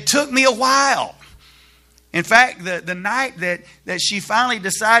it took me a while. In fact, the night that she finally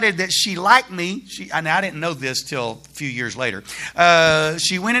decided that she liked me, and I didn't know this till a few years later,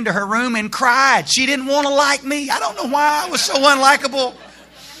 she went into her room and cried. She didn't want to like me. I don't know why. I was so unlikable.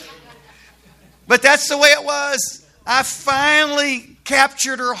 But that's the way it was. I finally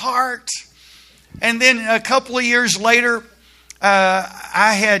captured her heart. And then a couple of years later,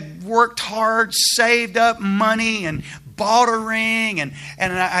 I had worked hard, saved up money, and bought a ring, and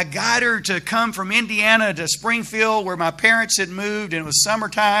I got her to come from Indiana to Springfield, where my parents had moved, and it was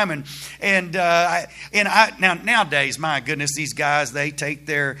summertime, and nowadays, my goodness, these guys, they take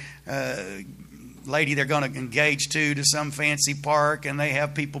their lady they're going to engage to some fancy park, and they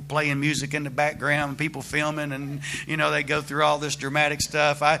have people playing music in the background and people filming, and they go through all this dramatic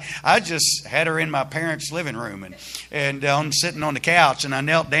stuff. I just had her in my parents' living room, and I'm sitting on the couch, and I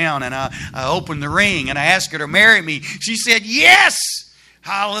knelt down, and I opened the ring, and I asked her to marry me. She said yes.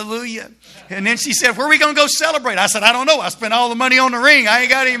 Hallelujah. And then she said, where are we going to go celebrate? I said, I don't know. I spent all the money on the ring. I ain't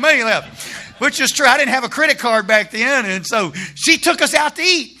got any money left. Which is true. I didn't have a credit card back then, and so she took us out to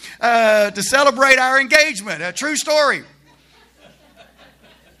eat to celebrate our engagement. A true story.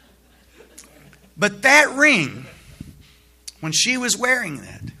 But that ring, when she was wearing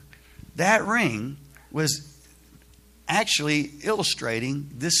that ring was actually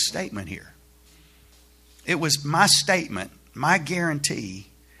illustrating this statement here. It was my statement, my guarantee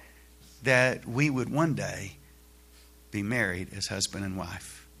that we would one day be married as husband and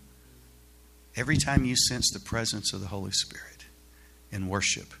wife. Every time you sense the presence of the Holy Spirit in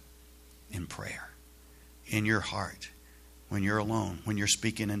worship, in prayer, in your heart, when you're alone, when you're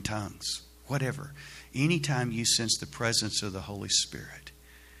speaking in tongues, whatever. Anytime you sense the presence of the Holy Spirit,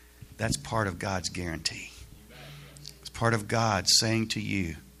 that's part of God's guarantee. It's part of God saying to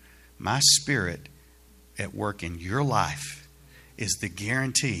you, my Spirit at work in your life is the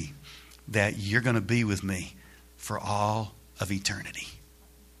guarantee that you're going to be with me for all of eternity.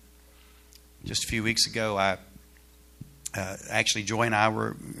 Just a few weeks ago, actually, Joy and I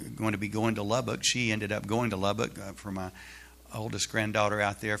were going to be going to Lubbock. She ended up going to Lubbock for my oldest granddaughter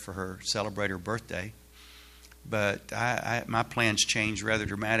out there for her celebrate her birthday. But my plans changed rather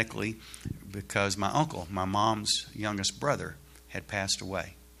dramatically because my uncle, my mom's youngest brother, had passed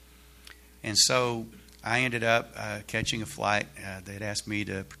away. And so I ended up catching a flight. They'd asked me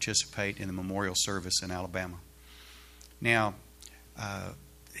to participate in the memorial service in Alabama. Now,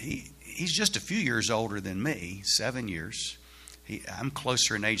 he's just a few years older than me, 7 years. I'm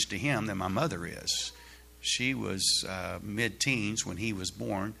closer in age to him than my mother is. She was mid-teens when he was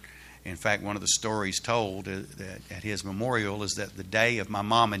born. In fact, one of the stories told at his memorial is that the day of my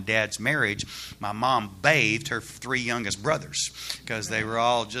mom and dad's marriage, my mom bathed her three youngest brothers because they were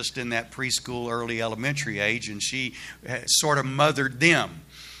all just in that preschool, early elementary age, and she sort of mothered them.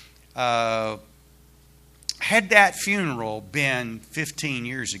 Had that funeral been 15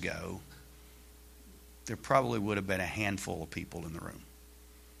 years ago, there probably would have been a handful of people in the room.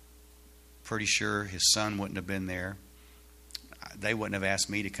 Pretty sure his son wouldn't have been there. They wouldn't have asked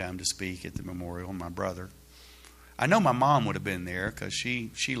me to come to speak at the memorial, my brother. I know my mom would have been there because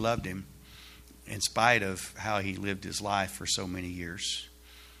she loved him in spite of how he lived his life for so many years.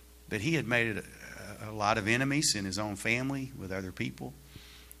 But he had made a lot of enemies in his own family with other people.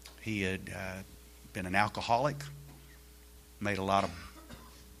 He had been an alcoholic, made a lot of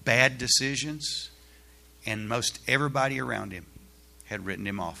bad decisions, and most everybody around him had written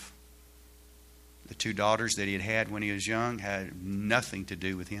him off. The two daughters that he had when he was young had nothing to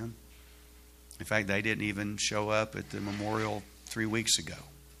do with him. In fact, they didn't even show up at the memorial 3 weeks ago.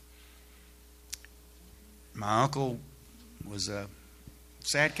 My uncle was a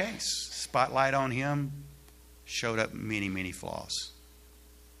sad case. Spotlight on him showed up many, many flaws.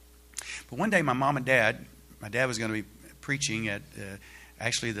 But one day my dad was going to be preaching at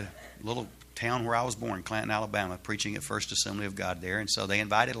actually the little town where I was born, Clanton, Alabama, preaching at First Assembly of God there. And so they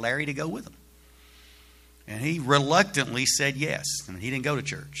invited Larry to go with them. And he reluctantly said yes. I mean, he didn't go to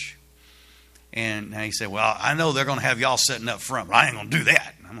church. And he said, well, I know they're going to have y'all sitting up front, but I ain't going to do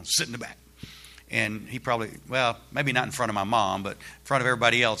that. I'm going to sit in the back. And he probably, well, maybe not in front of my mom, but in front of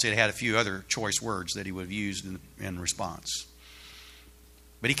everybody else, he had a few other choice words that he would have used in response.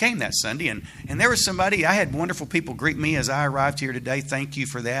 But he came that Sunday, and there was somebody, I had wonderful people greet me as I arrived here today. Thank you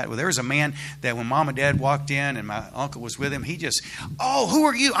for that. Well, there was a man that when Mom and Dad walked in and my uncle was with him, he just, oh, who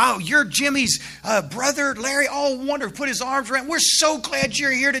are you? Oh, you're Jimmy's brother, Larry. Oh, wonderful. Put his arms around. We're so glad you're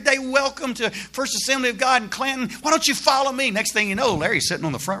here today. Welcome to First Assembly of God in Clanton. Why don't you follow me? Next thing you know, Larry's sitting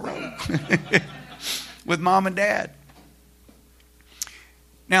on the front row with Mom and Dad.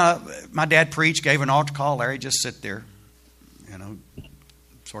 Now, my dad preached, gave an altar call. Larry just sit there,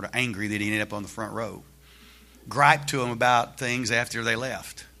 sort of angry that he ended up on the front row. Griped to him about things after they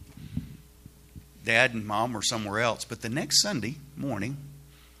left. Dad and Mom were somewhere else. But the next Sunday morning,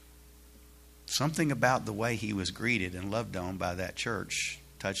 something about the way he was greeted and loved on by that church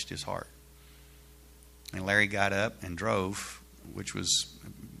touched his heart. And Larry got up and drove, which was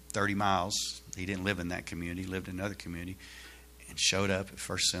 30 miles. He didn't live in that community. He lived in another community. And showed up at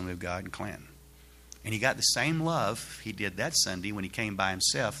First Assembly of God in Clanton. And he got the same love he did that Sunday when he came by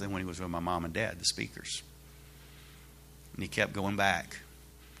himself than when he was with my mom and dad, the speakers. And he kept going back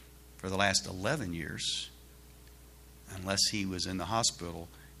for the last 11 years. Unless he was in the hospital,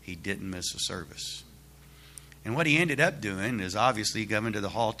 he didn't miss a service. And what he ended up doing is obviously coming to the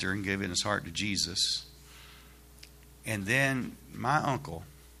altar and giving his heart to Jesus. And then my uncle,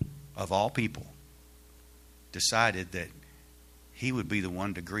 of all people, decided that he would be the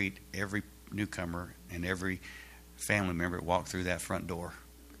one to greet every newcomer and every family member that walked through that front door.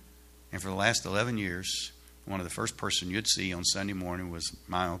 And for the last 11 years, one of the first person you'd see on Sunday morning was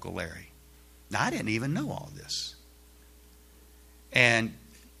my Uncle Larry. Now, I didn't even know all this. And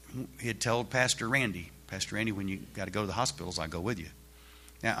he had told Pastor Randy, when you got to go to the hospitals, I'll go with you.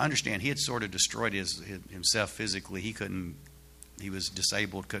 Now, understand, he had sort of destroyed himself physically. He was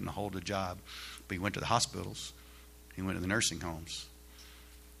disabled, couldn't hold a job. But he went to the hospitals. He went to the nursing homes.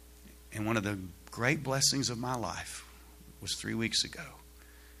 And one of the great blessings of my life was 3 weeks ago.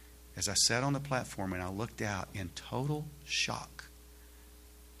 As I sat on the platform and I looked out in total shock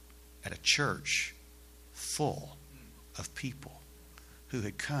at a church full of people who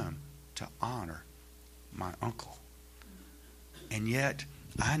had come to honor my uncle. And yet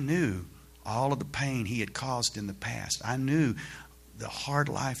I knew all of the pain he had caused in the past. I knew the hard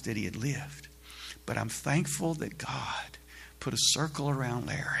life that he had lived. But I'm thankful that God put a circle around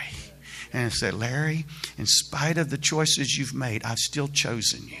Larry and said, Larry, in spite of the choices you've made, I've still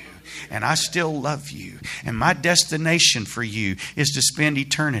chosen you. And I still love you. And my destination for you is to spend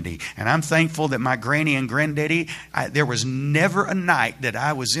eternity. And I'm thankful that my granny and granddaddy, there was never a night that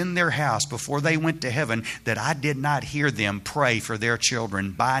I was in their house before they went to heaven that I did not hear them pray for their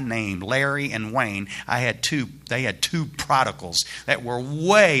children by name, Larry and Wayne. They had two prodigals that were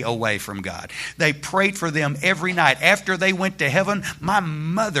way away from God. They prayed for them every night. After they went to heaven, my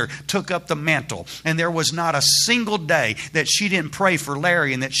mother took up the mantle. And there was not a single day that she didn't pray for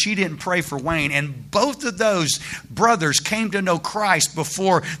Larry and that she didn't pray for Wayne. And both of those brothers came to know Christ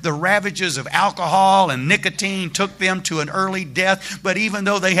before the ravages of alcohol and nicotine took them to an early death. But even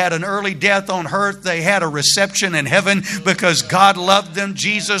though they had an early death on earth, they had a reception in heaven because God loved them.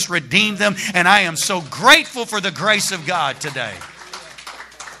 Jesus redeemed them. And I am so grateful for the grace of God today.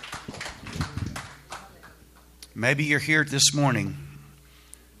 Maybe you're here this morning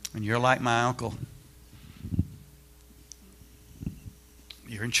and you're like my uncle.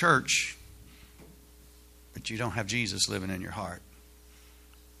 You're in church, but you don't have Jesus living in your heart.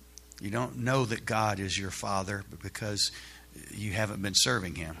 You don't know that God is your Father because you haven't been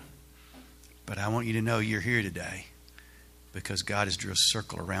serving Him. But I want you to know you're here today because God has drew a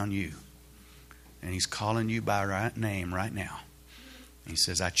circle around you. And He's calling you by name right now. He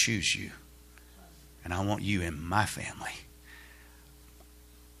says, I choose you. And I want you in my family.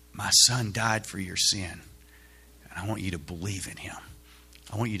 My son died for your sin. And I want you to believe in Him.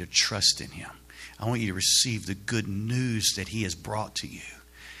 I want you to trust in Him. I want you to receive the good news that He has brought to you.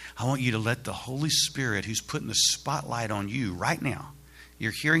 I want you to let the Holy Spirit, who's putting the spotlight on you right now.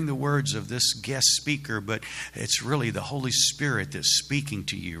 You're hearing the words of this guest speaker, but it's really the Holy Spirit that's speaking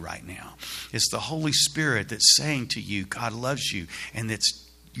to you right now. It's the Holy Spirit that's saying to you, God loves you, and it's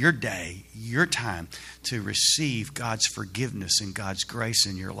your day, your time to receive God's forgiveness and God's grace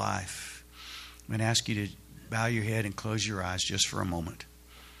in your life. I'm going to ask you to bow your head and close your eyes just for a moment.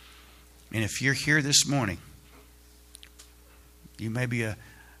 And if you're here this morning, You may be a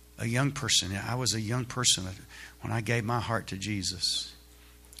young person. I was a young person when I gave my heart to Jesus.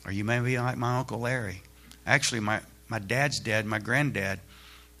 Or you may be like my Uncle Larry. Actually, my dad's dad, my granddad,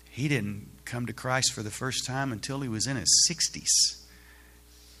 he didn't come to Christ for the first time until he was in his 60s.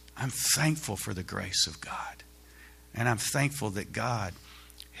 I'm thankful for the grace of God. And I'm thankful that God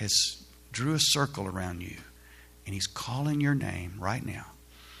has drew a circle around you. And He's calling your name right now.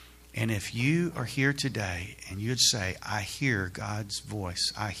 And if you are here today and you'd say, I hear God's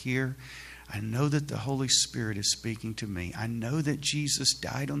voice. I know that the Holy Spirit is speaking to me. I know that Jesus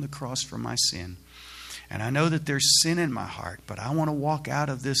died on the cross for my sin. And I know that there's sin in my heart. But I want to walk out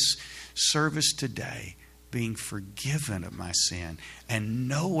of this service today being forgiven of my sin and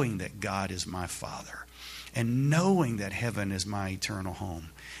knowing that God is my Father and knowing that heaven is my eternal home.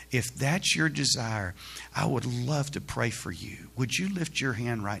 If that's your desire, I would love to pray for you. Would you lift your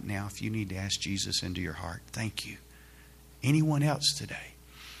hand right now if you need to ask Jesus into your heart? Thank you. Anyone else today?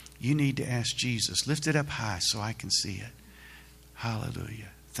 You need to ask Jesus. Lift it up high so I can see it. Hallelujah.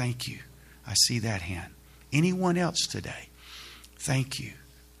 Thank you. I see that hand. Anyone else today? Thank you.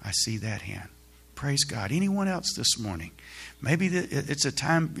 I see that hand. Praise God. Anyone else this morning? Maybe it's a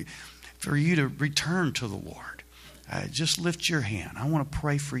time for you to return to the Lord. Just lift your hand. I want to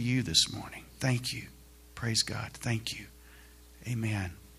pray for you this morning. Thank you. Praise God. Thank you. Amen.